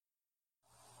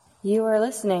You are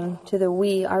listening to the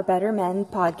We Are Better Men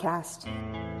podcast.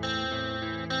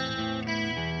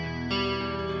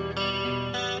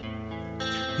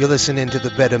 You're listening to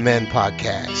the Better Men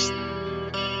podcast,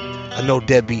 a No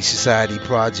Deadbeat Society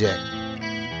project.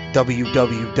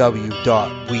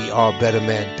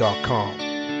 www.wearebettermen.com.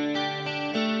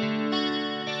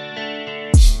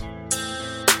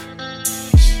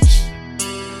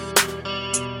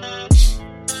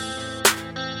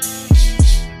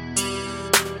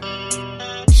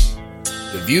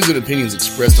 The views and opinions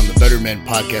expressed on the Better Men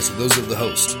podcast are those of the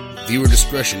host. Viewer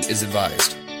discretion is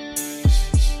advised.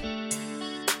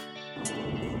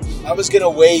 I was gonna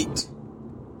wait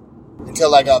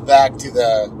until I got back to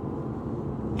the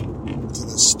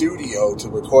studio to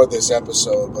record this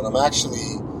episode, but I'm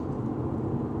actually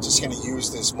just gonna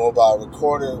use this mobile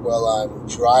recorder while I'm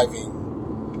driving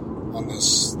on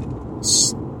this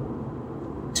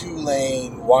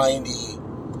 2-lane windy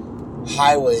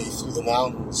highway through the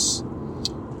mountains.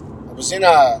 I was in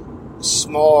a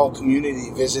small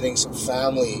community visiting some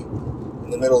family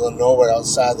in the middle of nowhere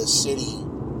outside the city,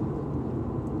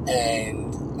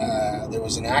 and there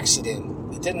was an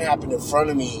accident. It didn't happen in front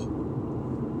of me,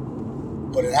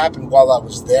 but it happened while I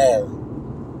was there.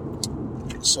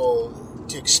 So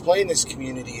to explain this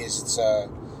community is it's a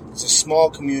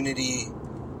small community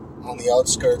on the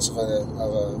outskirts of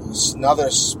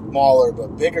another smaller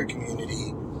but bigger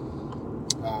community.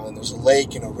 And there's a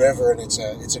lake and a river, and it's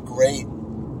a great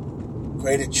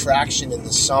attraction in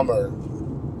the summer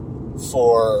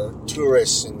for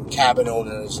tourists and cabin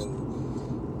owners and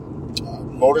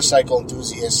motorcycle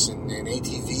enthusiasts and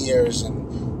ATVers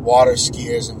and water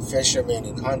skiers and fishermen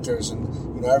and hunters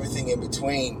and everything in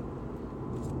between.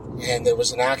 And there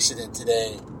was an accident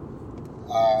today.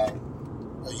 A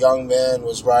young man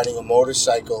was riding a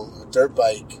motorcycle, a dirt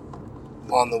bike,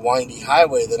 on the windy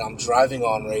highway that I'm driving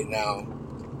on right now,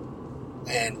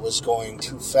 and was going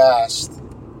too fast.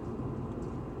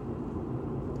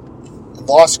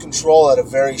 Lost control at a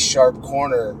very sharp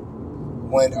corner,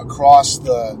 went across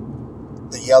the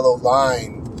yellow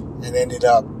line, and ended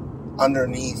up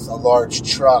underneath a large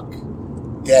truck,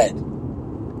 dead.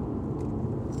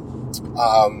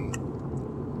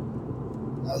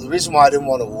 The reason why I didn't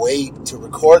want to wait to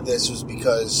record this was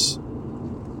because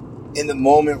in the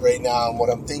moment right now, and what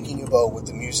I'm thinking about with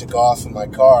the music off in my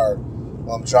car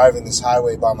while I'm driving this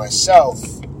highway by myself,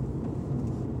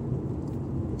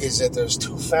 is that there's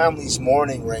two families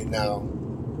mourning right now.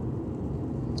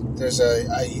 There's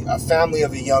a family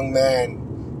of a young man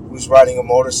who's riding a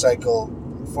motorcycle,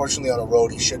 unfortunately on a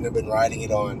road he shouldn't have been riding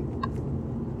it on,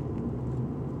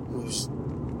 who's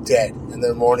dead, and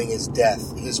their mourning is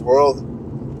death.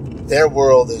 Their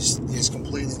world is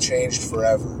completely changed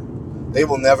forever. They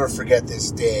will never forget this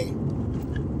day,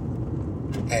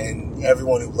 and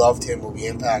everyone who loved him will be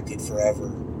impacted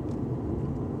forever.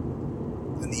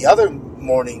 And the other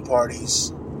mourning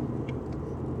parties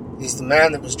is the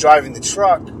man that was driving the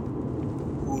truck,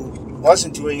 who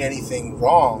wasn't doing anything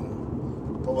wrong,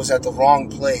 but was at the wrong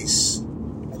place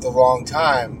at the wrong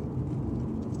time,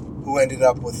 who ended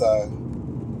up with a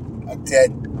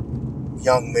dead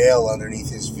young male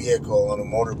underneath his vehicle on a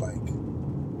motorbike.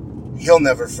 He'll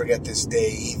never forget this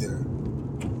day either.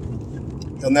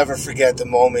 He'll never forget the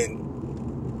moment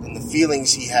and the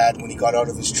feelings he had when he got out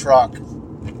of his truck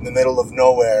in the middle of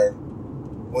nowhere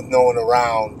with no one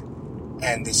around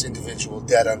and this individual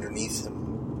dead underneath him.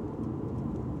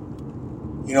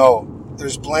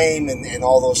 There's blame and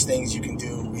all those things you can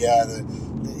do. Yeah,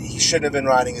 he shouldn't have been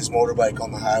riding his motorbike on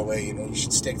the highway. You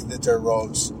should stick to the dirt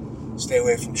roads, stay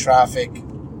away from traffic.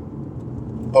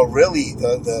 But really,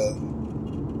 the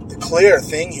clear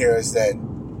thing here is that,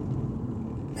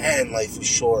 man, life is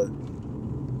short.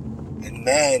 And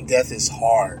man, death is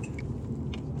hard.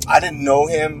 I didn't know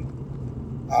him.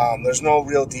 There's no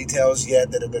real details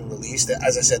yet that have been released.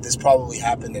 As I said, this probably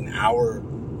happened an hour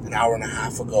and a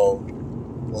half ago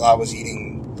while I was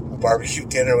eating a barbecue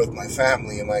dinner with my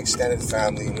family and my extended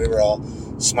family, and we were all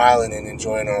smiling and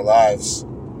enjoying our lives.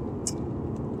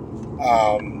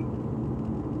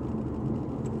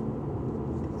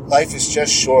 Life is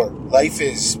just short. Life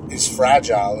is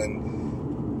fragile,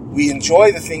 and we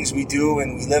enjoy the things we do,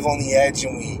 and we live on the edge,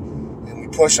 and we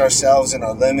push ourselves and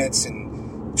our limits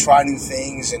and try new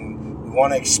things, and we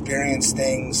want to experience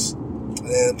things. And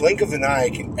in the blink of an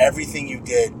eye, everything you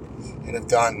did and have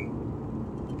done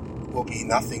will be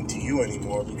nothing to you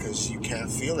anymore because you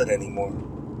can't feel it anymore.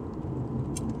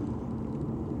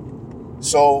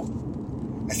 So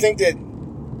I think that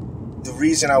the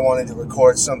reason I wanted to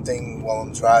record something while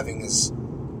I'm driving is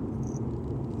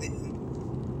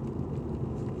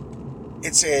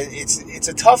it's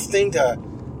a tough thing to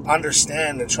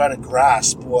understand and try to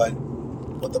grasp what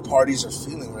the parties are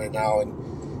feeling right now.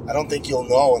 And I don't think you'll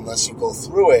know unless you go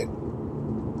through it.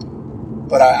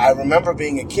 But I remember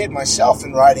being a kid myself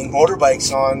and riding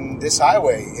motorbikes on this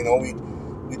highway. You know,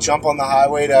 we'd jump on the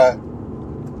highway to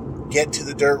get to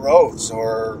the dirt roads,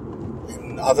 or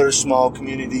in other small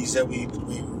communities that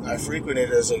I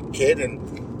frequented as a kid,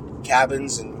 and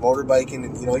cabins and motorbiking,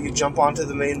 and, you know, you jump onto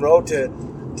the main road to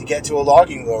get to a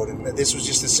logging road. And this was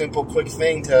just a simple, quick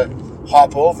thing to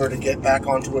hop over to get back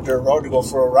onto a dirt road to go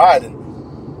for a ride. And,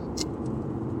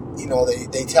 you know,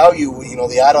 they tell you, you know,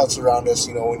 the adults around us,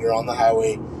 you know, when you're on the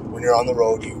highway, when you're on the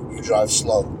road, you drive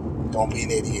slow. Don't be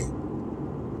an idiot.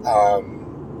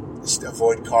 Just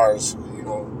avoid cars, you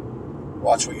know,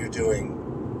 watch what you're doing.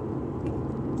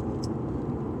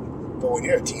 But when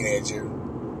you're a teenager,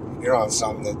 you're on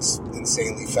something that's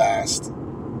insanely fast,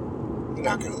 you're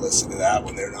not going to listen to that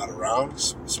when they're not around,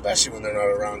 especially when they're not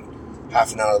around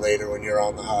half an hour later when you're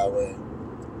on the highway.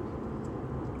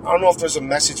 I don't know if there's a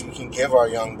message we can give our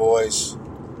young boys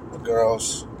or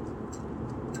girls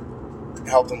and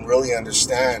help them really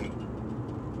understand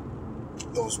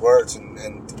those words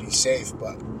and to be safe,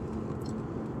 but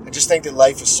I just think that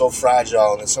life is so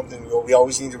fragile, and it's something we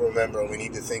always need to remember and we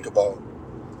need to think about.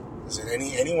 Is that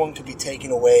anyone could be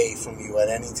taken away from you at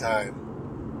any time.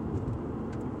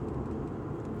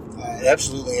 At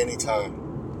absolutely any time.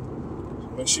 So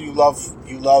make sure you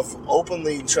love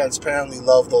openly and transparently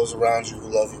love those around you who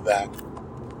love you back.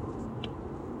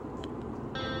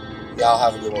 Y'all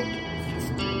have a good one.